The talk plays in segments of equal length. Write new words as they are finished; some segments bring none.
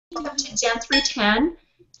welcome to Gen310.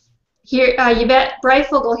 Here, Yvette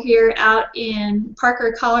Breifogel here out in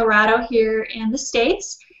Parker, Colorado, here in the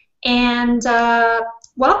States. And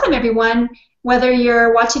welcome everyone, whether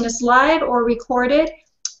you're watching us live or recorded.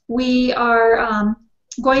 We are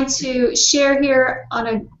going to share here on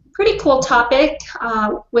a pretty cool topic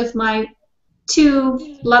with my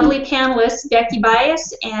two lovely panelists, Becky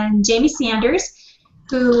Bias and Jamie Sanders,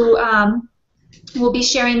 who will be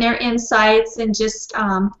sharing their insights and just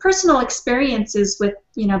personal experiences with,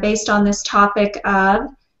 based on this topic of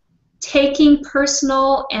taking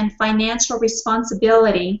personal and financial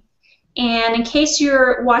responsibility. And in case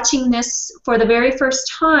you're watching this for the very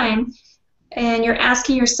first time and you're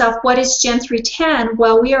asking yourself, what is Gen310?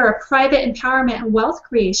 Well, we are a private empowerment and wealth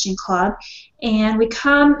creation club, and we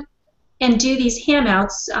come and do these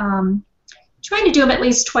handouts, trying to do them at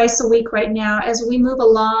least twice a week right now as we move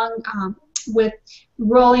along with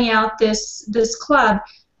rolling out this club.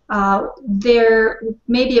 There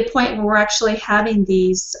may be a point where we're actually having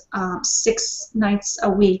these 6 nights a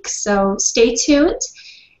week, so stay tuned.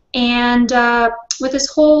 And with this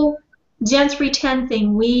whole Gen310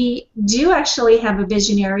 thing, we do actually have a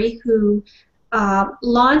visionary who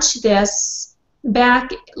launched this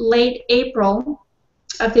back late April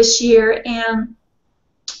of this year, and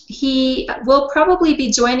he will probably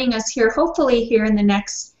be joining us here, hopefully here in the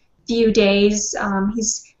next few days.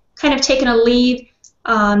 He's kind of taken a leave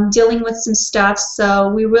dealing with some stuff, so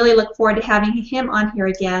we really look forward to having him on here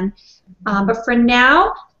again. But for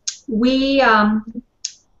now, we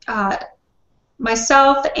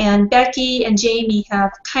myself and Becky and Jamie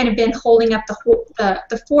have kind of been holding up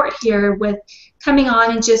the fort here with coming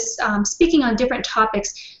on and just speaking on different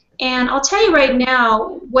topics. And I'll tell you right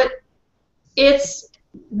now, what it's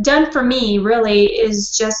done for me really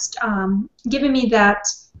is just giving me that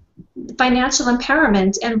financial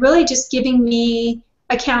empowerment and really just giving me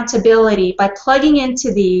accountability by plugging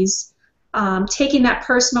into these, taking that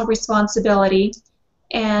personal responsibility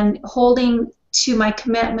and holding to my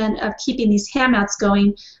commitment of keeping these handouts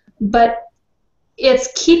going. But it's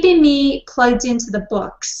keeping me plugged into the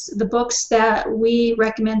books that we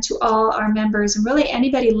recommend to all our members and really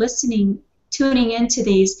anybody listening, tuning into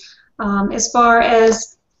these, as far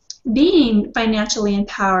as being financially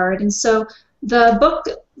empowered. And so the book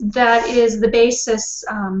that is the basis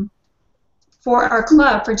for our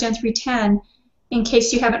club, for Gen310, in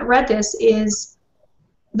case you haven't read this, is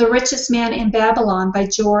The Richest Man in Babylon by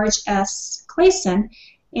George S. Clayson.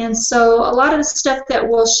 And so a lot of the stuff that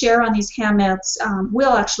we'll share on these handouts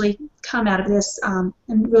will actually come out of this, and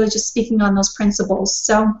really just speaking on those principles.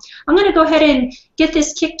 So I'm going to go ahead and get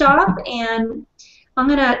this kicked off, and I'm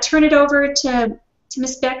going to turn it over to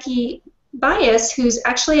Miss Becky Bias, who's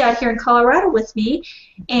actually out here in Colorado with me,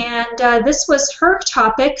 and this was her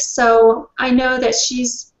topic, so I know that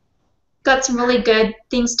she's got some really good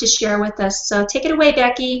things to share with us. So take it away,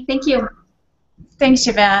 Becky. Thank you. Thanks,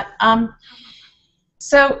 Yvette.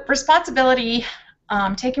 So responsibility,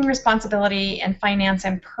 taking responsibility and finance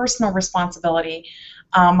and personal responsibility,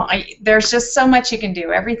 there's just so much you can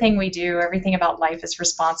do. Everything we do, everything about life is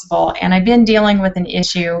responsible, and I've been dealing with an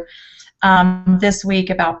issue this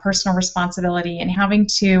week about personal responsibility and having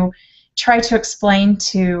to try to explain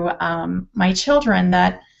to my children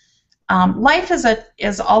that life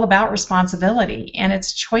is all about responsibility, and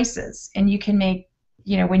it's choices, and you can make,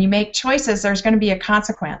 when you make choices, there's going to be a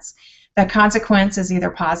consequence. That consequence is either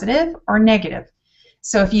positive or negative.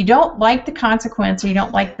 So if you don't like the consequence or you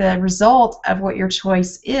don't like the result of what your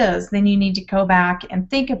choice is, then you need to go back and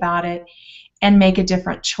think about it and make a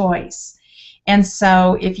different choice. And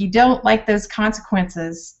so if you don't like those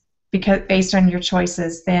consequences based on your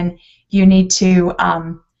choices, then you need to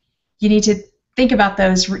think about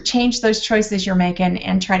those, change those choices you're making,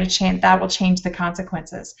 and try to change. That will change the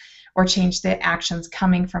consequences or change the actions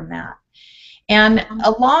coming from that. And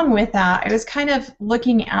along with that, I was kind of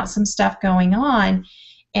looking at some stuff going on,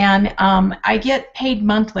 and I get paid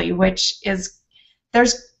monthly, which is,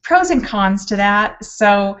 there's pros and cons to that.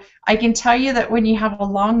 So I can tell you that when you have a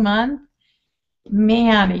long month,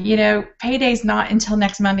 man, payday's not until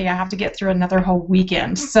next Monday. I have to get through another whole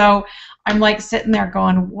weekend. So I'm like sitting there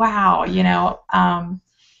going, wow,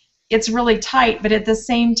 it's really tight, but at the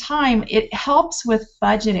same time, it helps with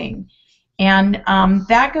budgeting. And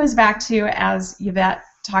that goes back to, as Yvette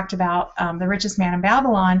talked about, The Richest Man in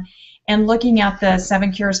Babylon, and looking at the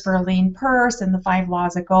 7 Cures for a Lean Purse and the 5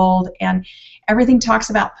 Laws of Gold, and everything talks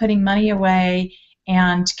about putting money away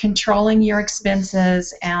and controlling your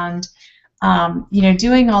expenses and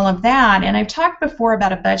doing all of that. And I've talked before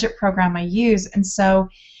about a budget program I use, and so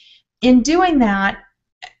in doing that,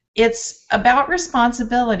 it's about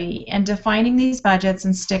responsibility and defining these budgets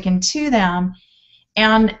and sticking to them.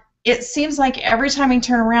 And it seems like every time I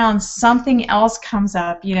turn around, something else comes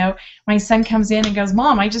up. You know, my son comes in and goes,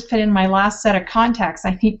 "Mom, I just put in my last set of contacts.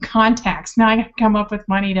 I need contacts. Now I got to come up with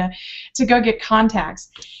money to go get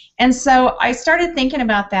contacts." And so I started thinking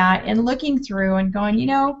about that and looking through and going, you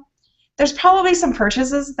know, there's probably some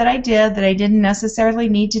purchases that I did that I didn't necessarily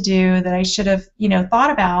need to do that I should have, you know,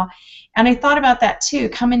 thought about. And I thought about that too,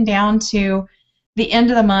 coming down to the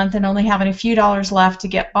end of the month and only having a few dollars left to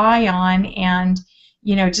get by on, and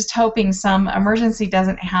you know, just hoping some emergency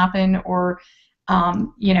doesn't happen, or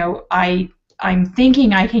you know, I'm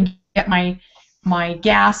thinking I can get my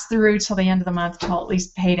gas through till the end of the month, till at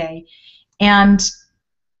least payday. And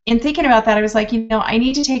in thinking about that, I was like, you know, I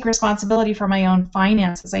need to take responsibility for my own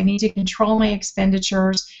finances. I need to control my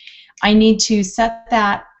expenditures. I need to set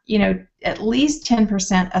that, you know, at least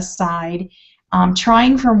 10% aside,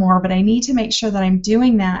 trying for more, but I need to make sure that I'm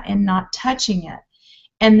doing that and not touching it.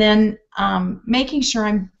 And then making sure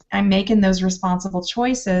I'm making those responsible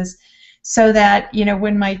choices, so that, you know,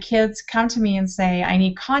 when my kids come to me and say I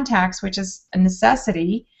need contacts, which is a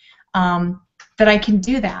necessity, that I can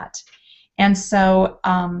do that. And so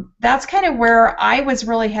that's kind of where I was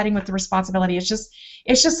really heading with the responsibility. It's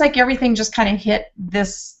just like everything just kind of hit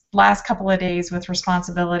this last couple of days with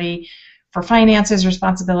responsibility for finances,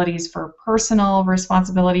 responsibilities for personal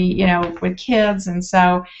responsibility, you know, with kids. And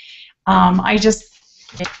so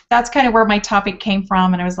that's kind of where my topic came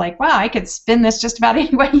from. And I was like, wow, I could spin this just about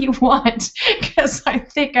any way you want, because I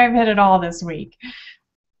think I've hit it all this week.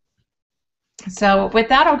 So with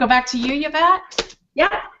that, I'll go back to you, Yvette.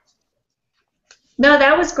 Yeah. No,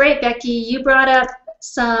 that was great, Becky. You brought up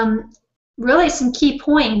some key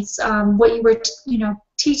points. What you were, you know,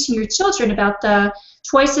 teaching your children about the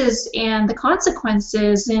choices and the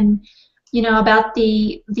consequences, and you know, about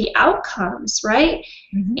the outcomes, right?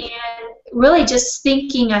 Mm-hmm. And really just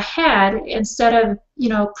thinking ahead instead of, you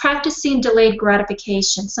know, practicing delayed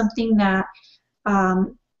gratification. Something that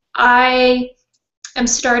I am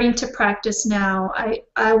starting to practice now.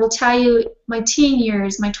 I will tell you, my teen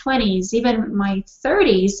years, my 20s, even my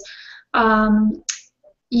 30s,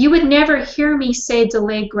 you would never hear me say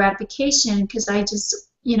delayed gratification, because I just,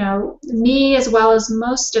 you know, me as well as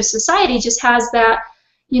most of society just has that,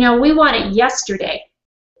 you know, we want it yesterday.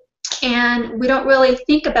 And we don't really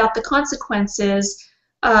think about the consequences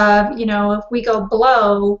of, you know, if we go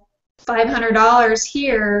below $500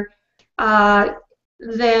 here,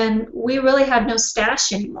 then we really have no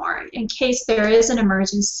stash anymore in case there is an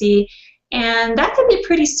emergency. And that can be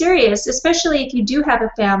pretty serious, especially if you do have a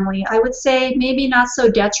family. I would say maybe not so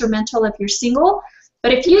detrimental if you're single,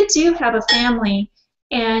 but if you do have a family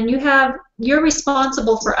and you're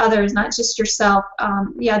responsible for others, not just yourself,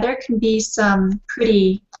 yeah, there can be some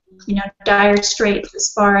pretty, you know, dire straits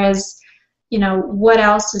as far as, you know, what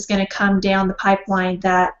else is going to come down the pipeline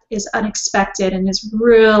that is unexpected and is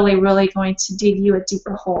really, really going to dig you a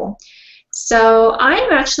deeper hole. So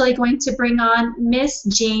I'm actually going to bring on Miss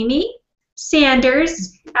Jamie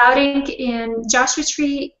Sanders out in Joshua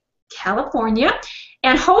Tree, California,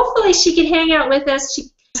 and hopefully she can hang out with us.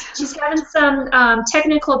 She's having some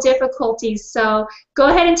technical difficulties, so go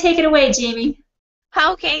ahead and take it away, Jamie.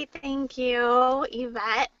 Okay, thank you,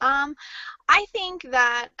 Yvette. I think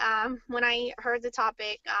that when I heard the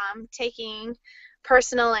topic, taking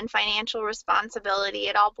personal and financial responsibility,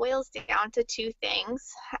 it all boils down to two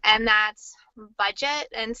things, and that's budget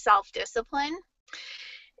and self-discipline.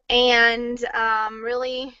 And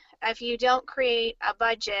really, if you don't create a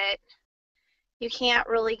budget, you can't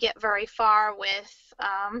really get very far with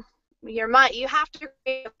your money. You have to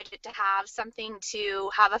create a budget to have something, to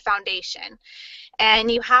have a foundation,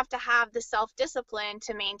 and you have to have the self-discipline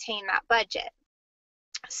to maintain that budget.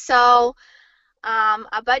 So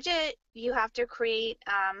a budget you have to create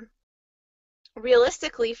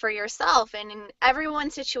realistically for yourself, and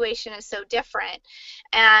everyone's situation is so different,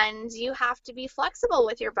 and you have to be flexible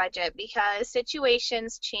with your budget because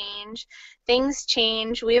situations change, things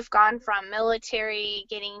change. We've gone from military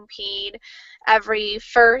getting paid every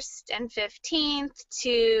 1st and 15th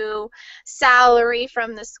to salary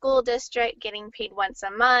from the school district getting paid once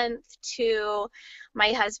a month, to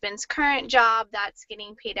my husband's current job that's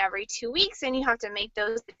getting paid every 2 weeks, and you have to make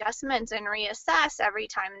those adjustments and reassess every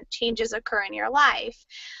time changes occur in your life.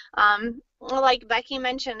 Like Becky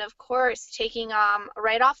mentioned, of course, taking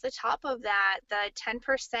right off the top of that, the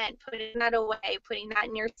 10%, putting that away, putting that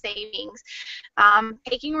in your savings,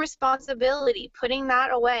 taking responsibility, putting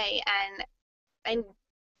that away, and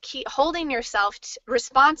keep holding yourself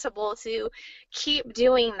responsible to keep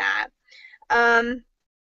doing that.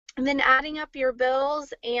 and then adding up your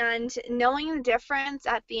bills and knowing the difference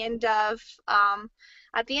at the end of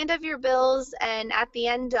your bills and at the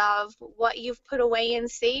end of what you've put away in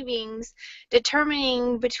savings,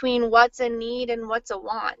 determining between what's a need and what's a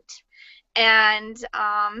want. And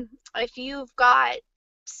if you've got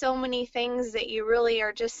so many things that you really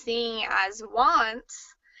are just seeing as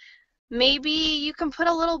wants, maybe you can put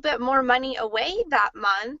a little bit more money away that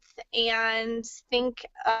month and think,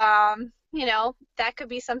 you know, that could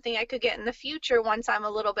be something I could get in the future once I'm a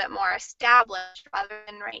little bit more established rather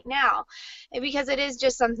than right now. And because it is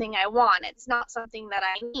just something I want. It's not something that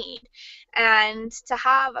I need. And to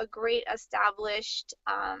have a great established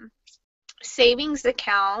savings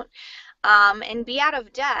account and be out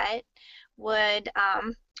of debt would,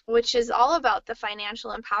 which is all about the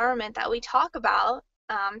financial empowerment that we talk about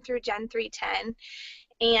through GEN310,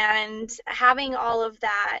 and having all of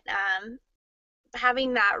that,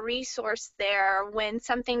 having that resource there when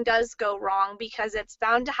something does go wrong, because it's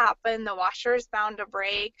bound to happen. The washer is bound to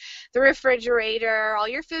break, the refrigerator, all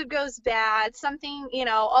your food goes bad, something, you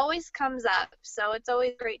know, always comes up. So it's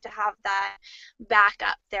always great to have that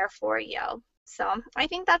backup there for you. So I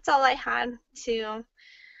think that's all I had to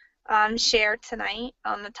share tonight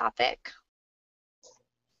on the topic.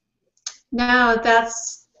 No,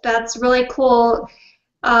 that's really cool.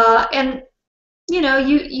 And you know,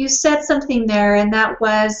 you said something there, and that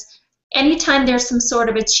was anytime there's some sort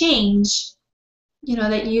of a change, you know,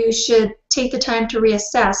 that you should take the time to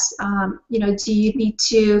reassess. You know, do you need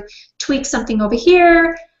to tweak something over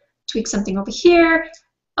here, tweak something over here?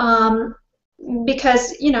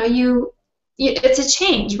 Because you know, it's a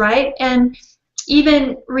change, right? And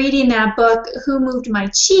even reading that book, Who Moved My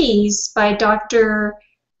Cheese by Dr.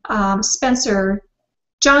 Spencer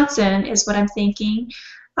Johnson is what I'm thinking.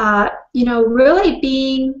 You know, really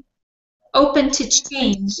being open to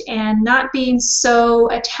change and not being so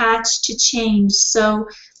attached to change. So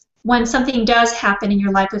when something does happen in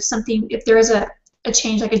your life, if there is a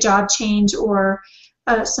change, like a job change or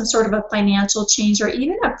some sort of a financial change or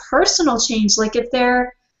even a personal change, like if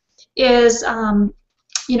there is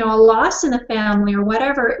you know, a loss in the family or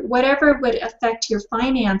whatever would affect your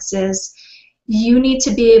finances, you need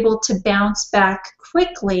to be able to bounce back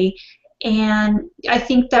quickly. And I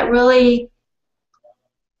think that really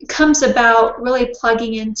comes about really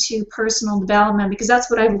plugging into personal development, because that's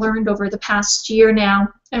what I've learned over the past year now,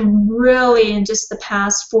 and really in just the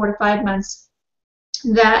past 4 to 5 months,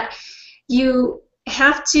 that you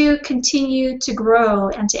have to continue to grow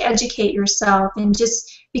and to educate yourself and just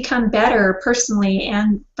become better personally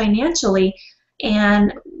and financially.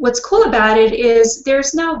 And what's cool about it is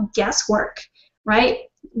there's no guesswork, right?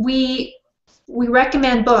 We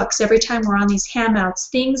recommend books every time we're on these handouts,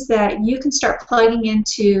 things that you can start plugging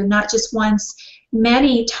into not just once,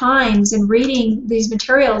 many times, and reading these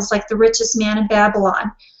materials like The Richest Man in Babylon.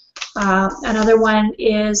 Another one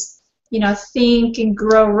is, you know, Think and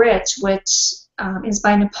Grow Rich, which is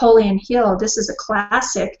by Napoleon Hill. This is a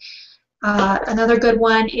classic. Another good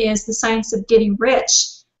one is The Science of Getting Rich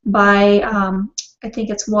by, I think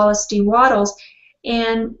it's Wallace D. Wattles.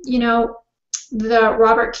 And, you know, the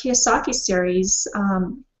Robert Kiyosaki series,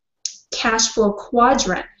 Cash Flow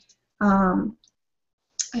Quadrant.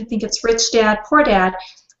 I think it's Rich Dad, Poor Dad.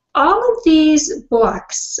 All of these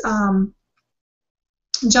books,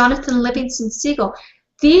 Jonathan Livingston Seagull,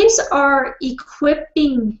 these are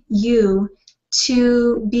equipping you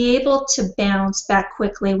to be able to bounce back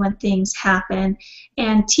quickly when things happen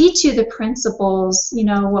and teach you the principles, you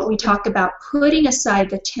know, what we talk about, putting aside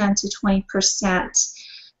the 10 to 20%,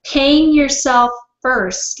 paying yourself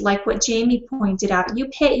first, like what Jamie pointed out. You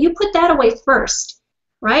put that away first,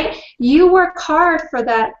 right? You work hard for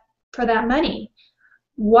that money.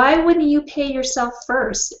 Why wouldn't you pay yourself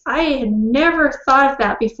first? I had never thought of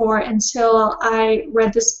that before until I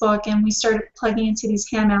read this book and we started plugging into these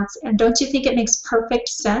handouts. And don't you think it makes perfect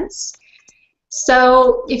sense?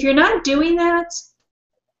 So if you're not doing that,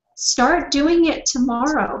 start doing it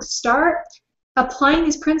tomorrow. Start applying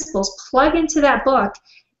these principles. Plug into that book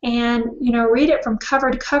and, you know, read it from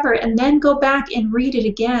cover to cover, and then go back and read it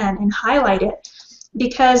again and highlight it,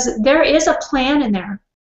 because there is a plan in there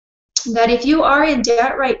that if you are in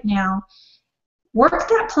debt right now, work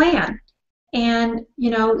that plan. And, you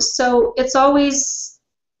know, so it's always,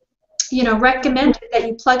 you know, recommended that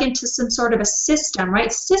you plug into some sort of a system,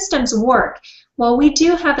 right? Systems work. Well, we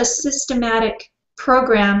do have a systematic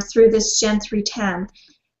program through this GEN310.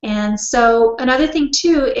 And so another thing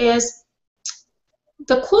too is,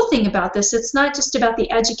 the cool thing about this, it's not just about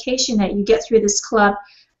the education that you get through this club,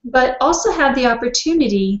 but also have the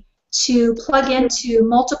opportunity to plug into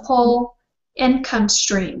multiple income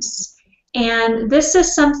streams. And this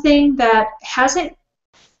is something that hasn't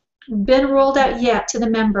been rolled out yet to the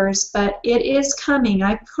members, but it is coming.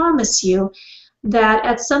 I promise you that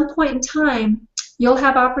at some point in time, you'll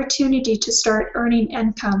have opportunity to start earning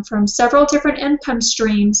income from several different income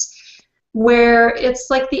streams, where it's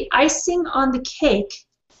like the icing on the cake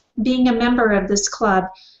being a member of this club.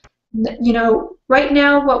 You know, right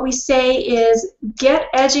now what we say is get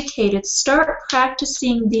educated, start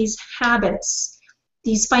practicing these habits,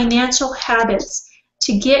 these financial habits,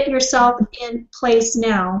 to get yourself in place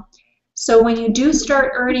now. So when you do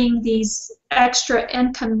start earning these extra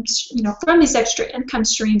income, you know, from these extra income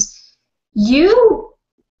streams, you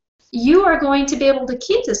are going to be able to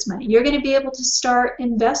keep this money. You're going to be able to start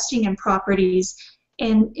investing in properties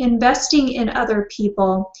and investing in other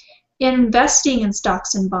people, investing in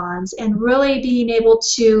stocks and bonds, and really being able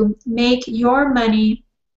to make your money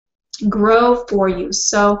grow for you.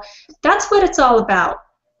 So that's what it's all about.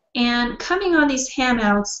 And coming on these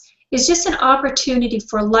hangouts is just an opportunity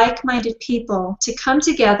for like-minded people to come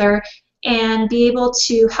together and be able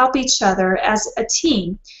to help each other as a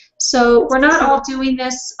team. So we're not all doing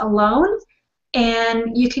this alone,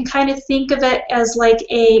 and you can kind of think of it as like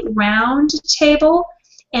a round table,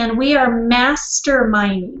 and we are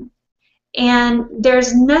masterminding. And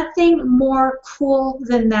there's nothing more cool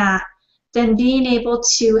than that, than being able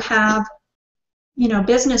to have, you know,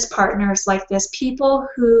 business partners like this, people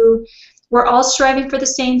who we're all striving for the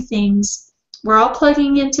same things, we're all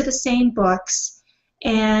plugging into the same books,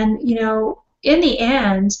 and, you know, in the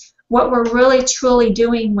end, what we're really truly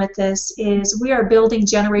doing with this is we are building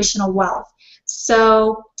generational wealth.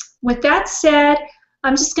 So with that said,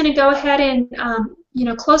 I'm just going to go ahead and you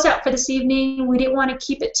know, close out for this evening. We didn't want to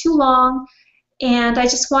keep it too long, and I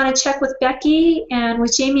just want to check with Becky and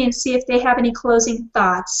with Jamie and see if they have any closing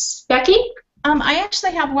thoughts. Becky? I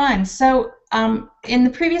actually have one. So in the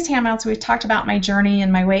previous handouts, we've talked about my journey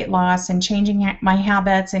and my weight loss and changing my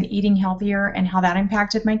habits and eating healthier and how that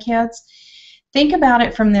impacted my kids. Think about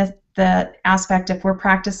it from the aspect if we're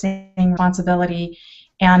practicing responsibility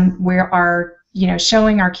and we are, you know,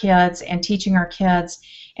 showing our kids and teaching our kids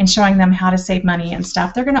and showing them how to save money and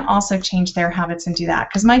stuff, they're going to also change their habits and do that.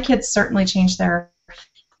 Because my kids certainly changed their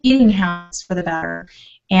eating habits for the better.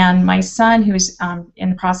 And my son, who's in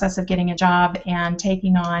the process of getting a job and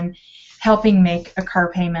taking on helping make a car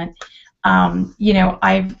payment, you know,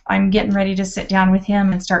 I'm getting ready to sit down with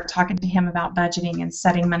him and start talking to him about budgeting and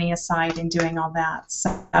setting money aside and doing all that.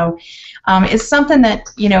 So it's something that,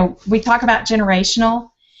 you know, we talk about generational,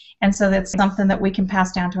 and so that's something that we can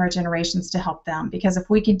pass down to our generations to help them, because if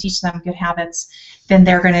we can teach them good habits, then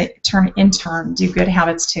they're going to in turn do good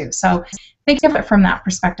habits too. So think of it from that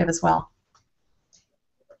perspective as well.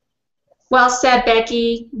 Well said,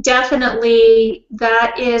 Becky. Definitely,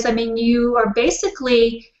 that is, I mean, you are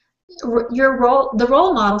basically the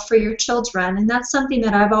role model for your children, and that's something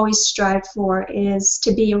that I've always strived for, is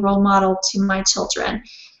to be a role model to my children.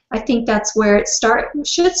 I think that's where it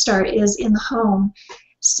should start, is in the home.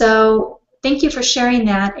 So thank you for sharing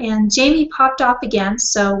that. And Jamie popped off again,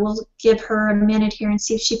 so we'll give her a minute here and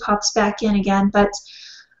see if she pops back in again. But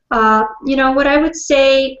you know, what I would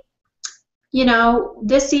say, you know,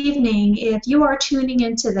 this evening, if you are tuning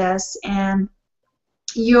into this and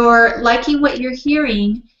you're liking what you're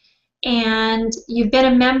hearing, and you've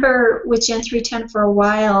been a member with Gen310 for a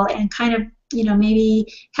while and kind of, you know, maybe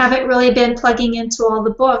haven't really been plugging into all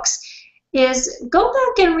the books, is go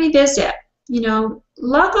back and revisit. You know,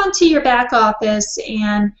 log onto your back office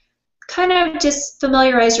and kind of just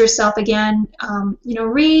familiarize yourself again. You know,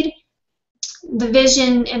 read the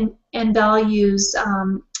vision and values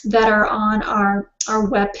that are on our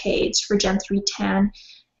web page for Gen310,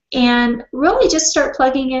 and really just start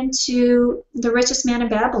plugging into The Richest Man in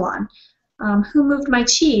Babylon, Who Moved My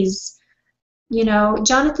Cheese, you know,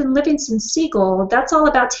 Jonathan Livingston Seagull. That's all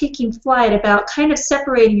about taking flight, about kind of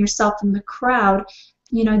separating yourself from the crowd,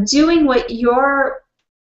 you know, doing what you're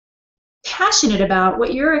passionate about,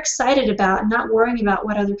 what you're excited about, and not worrying about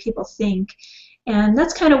what other people think. And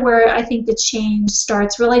that's kind of where I think the change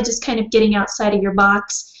starts, really just kind of getting outside of your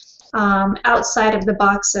box, outside of the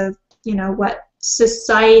box of, you know, what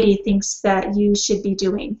society thinks that you should be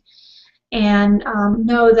doing. And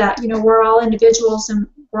know that, you know, we're all individuals and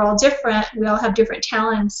we're all different. We all have different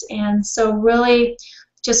talents. And so really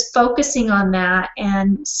just focusing on that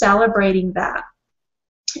and celebrating that.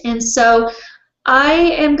 And so I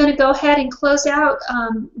am going to go ahead and close out.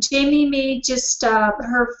 Jamie may just,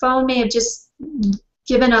 her phone may have just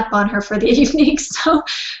given up on her for the evening. So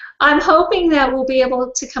I'm hoping that we'll be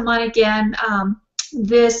able to come on again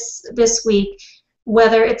this week.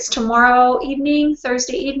 whether it's tomorrow evening,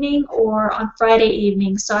 Thursday evening, or on Friday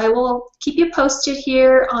evening. So I will keep you posted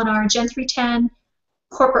here on our Gen310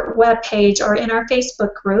 corporate webpage or in our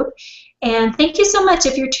Facebook group. And thank you so much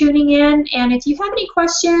if you're tuning in. And if you have any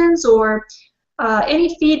questions or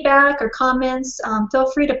any feedback or comments, feel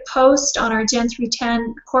free to post on our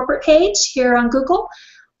Gen310 corporate page here on Google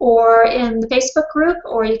or in the Facebook group,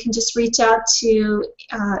 or you can just reach out to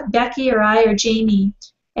Becky or I or Jamie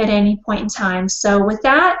at any point in time. So with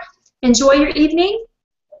that, enjoy your evening,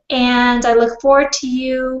 and I look forward to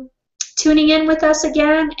you tuning in with us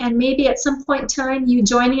again, and maybe at some point in time you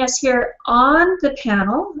joining us here on the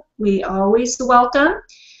panel. We always welcome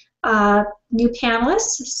new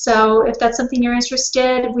panelists, so if that's something you're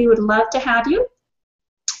interested, we would love to have you,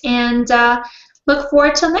 and look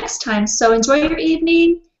forward till next time. So enjoy your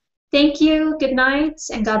evening. Thank you, good night,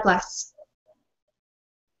 and God bless.